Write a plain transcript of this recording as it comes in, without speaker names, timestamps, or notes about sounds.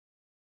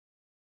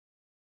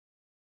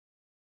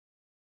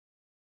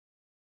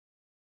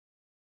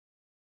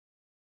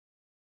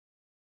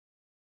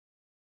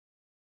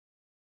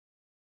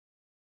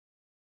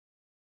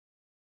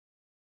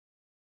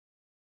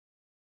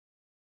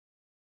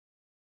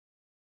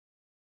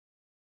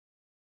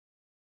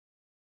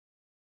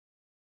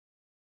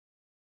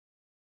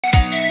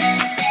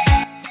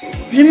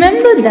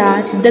Remember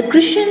that the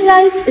Christian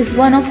life is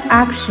one of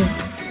action,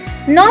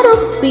 not of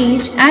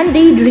speech and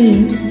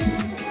daydreams.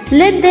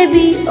 Let there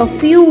be a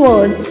few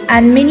words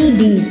and many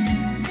deeds,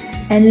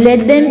 and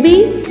let them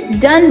be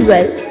done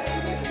well.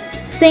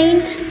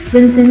 Saint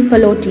Vincent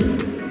Pallotti.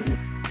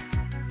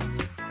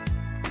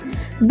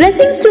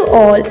 Blessings to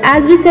all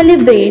as we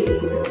celebrate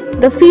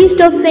the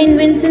feast of Saint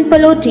Vincent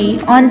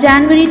Pallotti on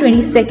January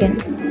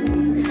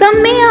 22nd.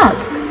 Some may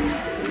ask,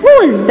 who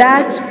is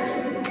that?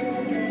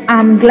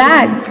 I'm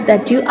glad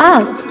that you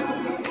asked.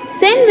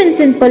 Saint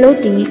Vincent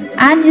Pallotti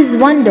and his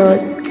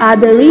wonders are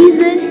the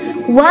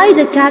reason why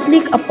the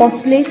Catholic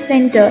Apostolate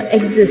Center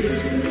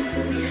exists.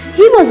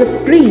 He was a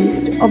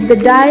priest of the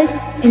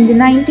Diocese in the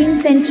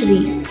 19th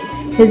century.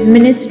 His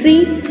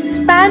ministry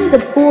spanned the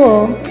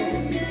poor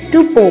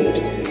to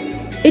popes.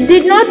 It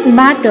did not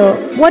matter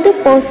what a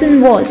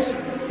person was,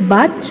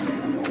 but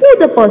who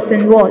the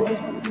person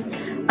was.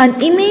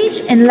 An image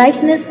and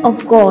likeness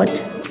of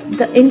God,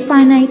 the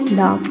infinite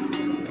love.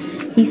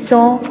 He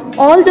saw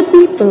all the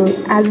people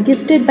as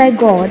gifted by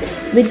God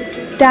with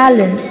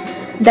talents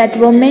that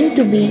were meant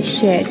to be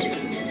shared.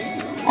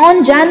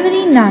 On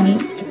January 9,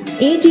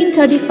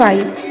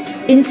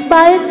 1835,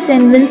 inspired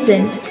Saint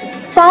Vincent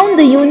found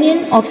the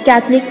Union of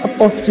Catholic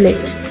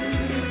Apostolate,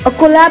 a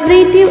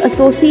collaborative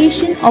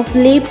association of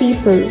lay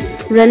people,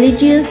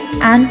 religious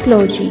and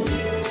clergy,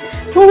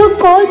 who were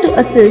called to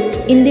assist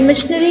in the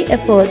missionary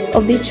efforts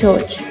of the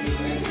Church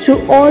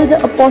through all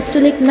the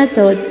apostolic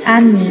methods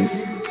and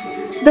means.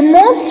 The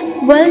most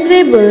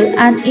vulnerable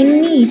and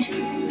in need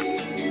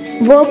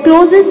were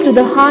closest to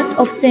the heart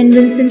of Saint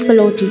Vincent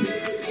Pallotti,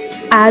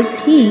 as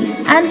he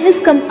and his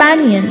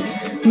companions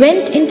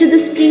went into the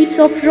streets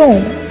of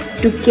Rome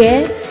to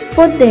care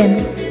for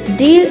them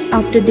day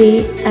after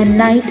day and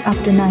night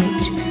after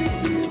night.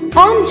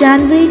 On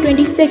January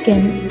 22,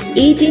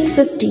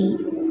 1850,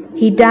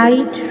 he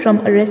died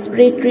from a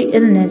respiratory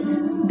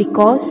illness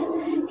because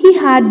he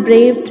had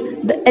braved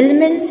the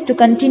elements to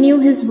continue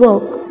his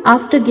work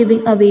after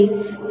giving away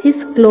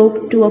his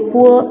cloak to a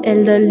poor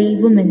elderly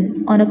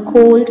woman on a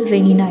cold,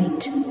 rainy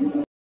night.